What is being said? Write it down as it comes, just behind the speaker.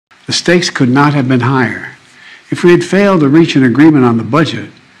The stakes could not have been higher. If we had failed to reach an agreement on the budget,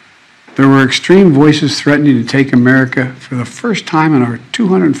 there were extreme voices threatening to take America for the first time in our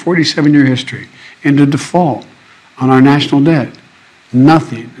 247-year history into default on our national debt.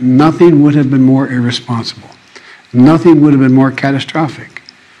 Nothing would have been more irresponsible. Nothing would have been more catastrophic.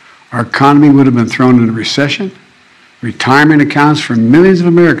 Our economy would have been thrown into recession. Retirement accounts for millions of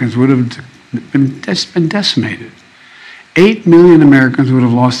Americans would have been decimated. 8 million Americans would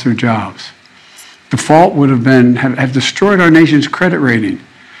have lost their jobs. Default would have destroyed our nation's credit rating,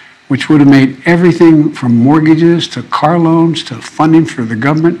 which would have made everything from mortgages to car loans to funding for the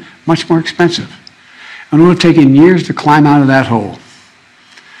government much more expensive. And it would have taken years to climb out of that hole.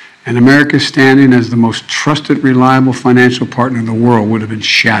 And America's standing as the most trusted, reliable financial partner in the world would have been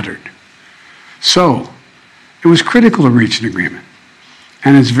shattered. So, it was critical to reach an agreement.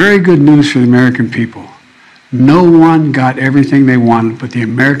 And it's very good news for the American people. No one got everything they wanted, but the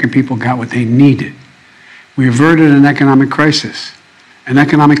American people got what they needed. We averted an economic crisis, an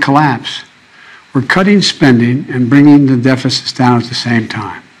economic collapse. We're cutting spending and bringing the deficits down at the same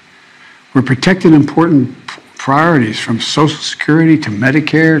time. We're protecting important priorities from Social Security to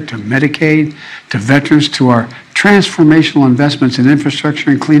Medicare to Medicaid to veterans to our transformational investments in infrastructure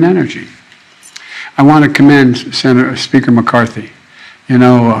and clean energy. I want to commend Speaker McCarthy. You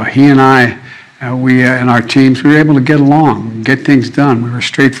know, he and I, and our teams, we were able to get along, get things done. We were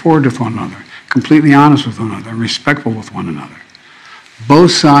straightforward with one another, completely honest with one another, respectful with one another. Both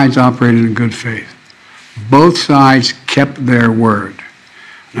sides operated in good faith. Both sides kept their word.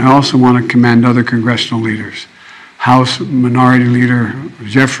 And I also want to commend other congressional leaders. House Minority Leader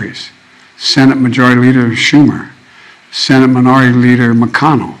Jeffries, Senate Majority Leader Schumer, Senate Minority Leader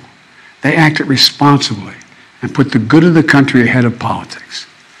McConnell. They acted responsibly and put the good of the country ahead of politics.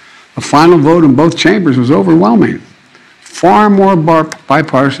 The final vote in both chambers was overwhelming, far more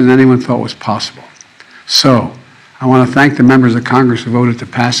bipartisan than anyone thought was possible. So, I want to thank the members of Congress who voted to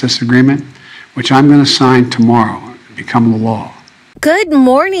pass this agreement, which I'm going to sign tomorrow and become the law. Good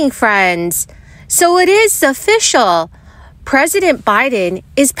morning, friends. So it is official. President Biden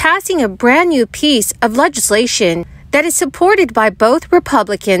is passing a brand new piece of legislation that is supported by both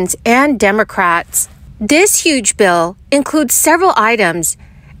Republicans and Democrats. This huge bill includes several items,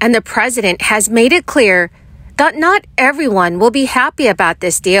 and the president has made it clear that not everyone will be happy about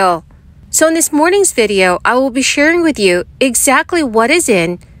this deal. So in this morning's video, I will be sharing with you exactly what is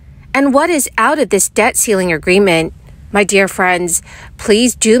in and what is out of this debt ceiling agreement. My dear friends,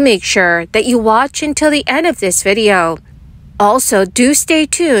 please do make sure that you watch until the end of this video. Also, do stay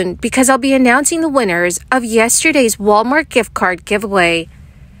tuned because I'll be announcing the winners of yesterday's Walmart gift card giveaway.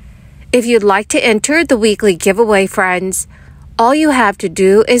 If you'd like to enter the weekly giveaway, friends, all you have to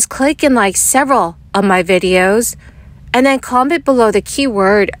do is click and like several of my videos and then comment below the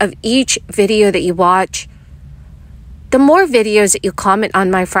keyword of each video that you watch. The more videos that you comment on,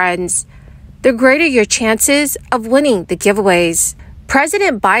 my friends, the greater your chances of winning the giveaways.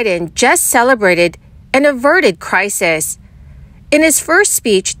 President Biden just celebrated an averted crisis. In his first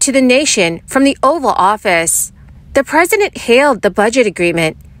speech to the nation from the Oval Office, the president hailed the budget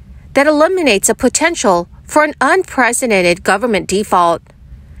agreement that eliminates a potential for an unprecedented government default,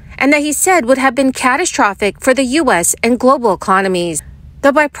 and that he said would have been catastrophic for the U.S. and global economies.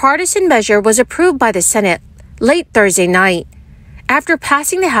 The bipartisan measure was approved by the Senate late Thursday night, after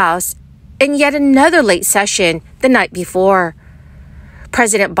passing the House in yet another late session the night before.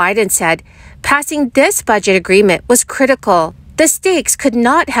 President Biden said passing this budget agreement was critical. The stakes could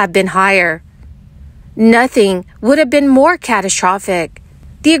not have been higher. Nothing would have been more catastrophic.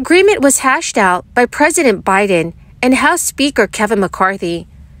 The agreement was hashed out by President Biden and House Speaker Kevin McCarthy,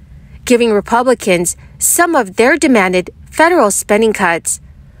 giving Republicans some of their demanded federal spending cuts,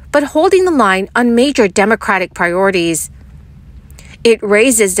 but holding the line on major Democratic priorities. It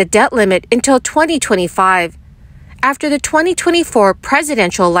raises the debt limit until 2025, after the 2024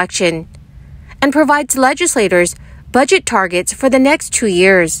 presidential election, and provides legislators budget targets for the next 2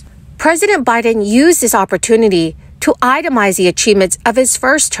 years. President Biden used this opportunity to itemize the achievements of his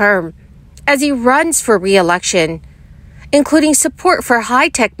first term as he runs for re-election, including support for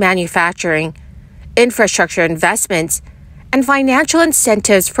high-tech manufacturing, infrastructure investments, and financial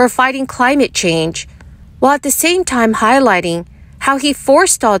incentives for fighting climate change, while at the same time highlighting how he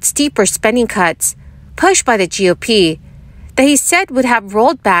forestalled steeper spending cuts pushed by the GOP that he said would have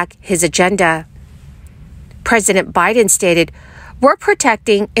rolled back his agenda. President Biden stated, "We're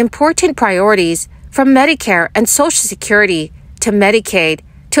protecting important priorities from Medicare and Social Security to Medicaid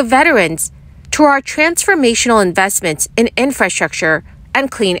to veterans to our transformational investments in infrastructure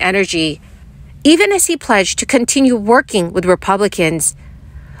and clean energy," even as he pledged to continue working with Republicans.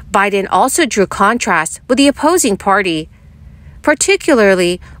 Biden also drew contrasts with the opposing party,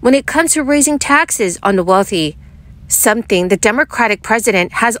 particularly when it comes to raising taxes on the wealthy, something the Democratic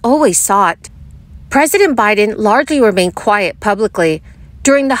president has always sought. President Biden largely remained quiet publicly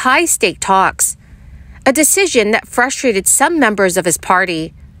during the high-stake talks, a decision that frustrated some members of his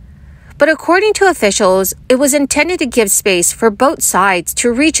party. But according to officials, it was intended to give space for both sides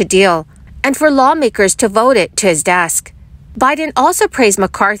to reach a deal and for lawmakers to vote it to his desk. Biden also praised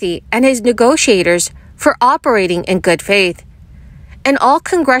McCarthy and his negotiators for operating in good faith, and all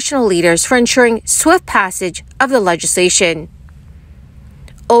congressional leaders for ensuring swift passage of the legislation.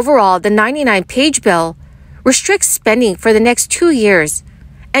 Overall, the 99-page bill restricts spending for the next 2 years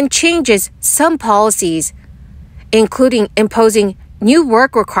and changes some policies, including imposing new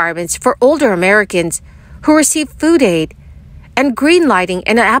work requirements for older Americans who receive food aid and greenlighting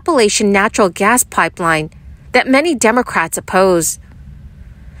an Appalachian natural gas pipeline that many Democrats oppose.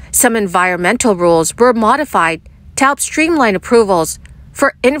 Some environmental rules were modified to help streamline approvals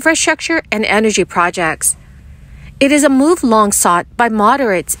for infrastructure and energy projects. It is a move long sought by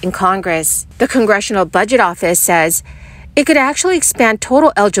moderates in Congress. The Congressional Budget Office says it could actually expand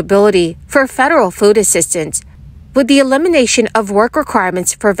total eligibility for federal food assistance with the elimination of work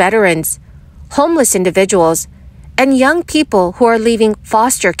requirements for veterans, homeless individuals, and young people who are leaving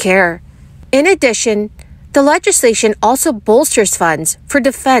foster care. In addition, the legislation also bolsters funds for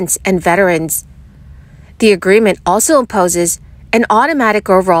defense and veterans. The agreement also imposes an automatic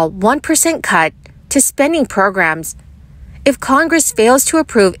overall 1% cut to spending programs if Congress fails to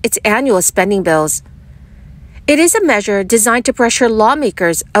approve its annual spending bills. It is a measure designed to pressure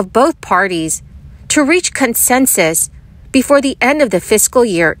lawmakers of both parties to reach consensus before the end of the fiscal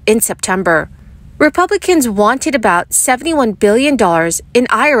year in September. Republicans wanted about $71 billion in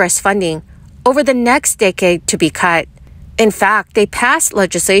IRS funding over the next decade to be cut. In fact, they passed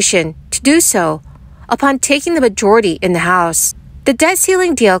legislation to do so upon taking the majority in the House. The debt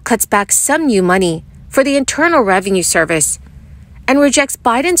ceiling deal cuts back some new money for the Internal Revenue Service and rejects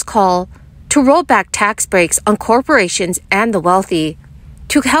Biden's call to roll back tax breaks on corporations and the wealthy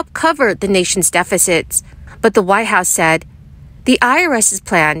to help cover the nation's deficits. But the White House said the IRS's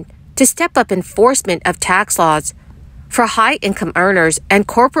plan to step up enforcement of tax laws for high-income earners and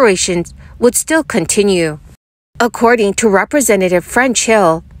corporations would still continue. According to Representative French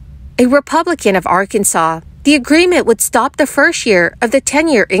Hill, a Republican of Arkansas, the agreement would stop the first year of the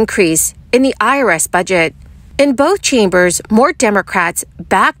 10-year increase in the IRS budget. In both chambers, more Democrats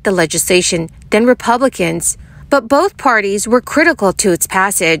backed the legislation than Republicans, but both parties were critical to its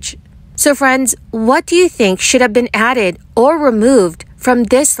passage. So friends, what do you think should have been added or removed from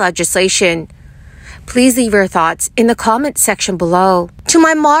this legislation? Please leave your thoughts in the comment section below. To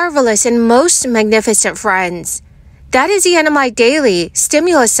my marvelous and most magnificent friends, that is the end of my daily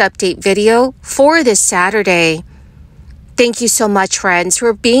stimulus update video for this Saturday. Thank you so much, friends,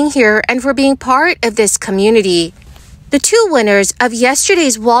 for being here and for being part of this community. The two winners of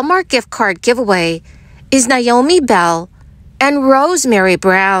yesterday's Walmart gift card giveaway is Naomi Bell and Rosemary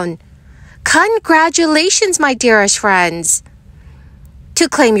Brown. Congratulations, my dearest friends. To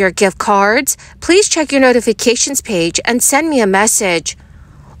claim your gift cards, please check your notifications page and send me a message.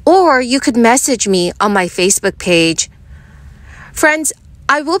 Or you could message me on my Facebook page. Friends,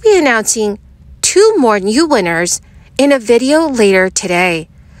 I will be announcing 2 more new winners in a video later today.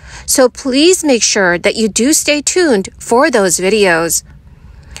 So please make sure that you do stay tuned for those videos.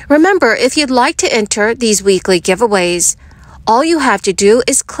 Remember, if you'd like to enter these weekly giveaways, all you have to do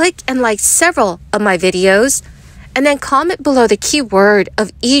is click and like several of my videos and then comment below the keyword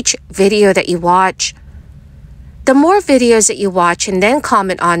of each video that you watch. The more videos that you watch and then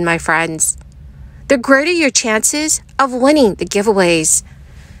comment on, my friends, the greater your chances of winning the giveaways.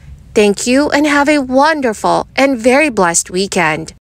 Thank you and have a wonderful and very blessed weekend.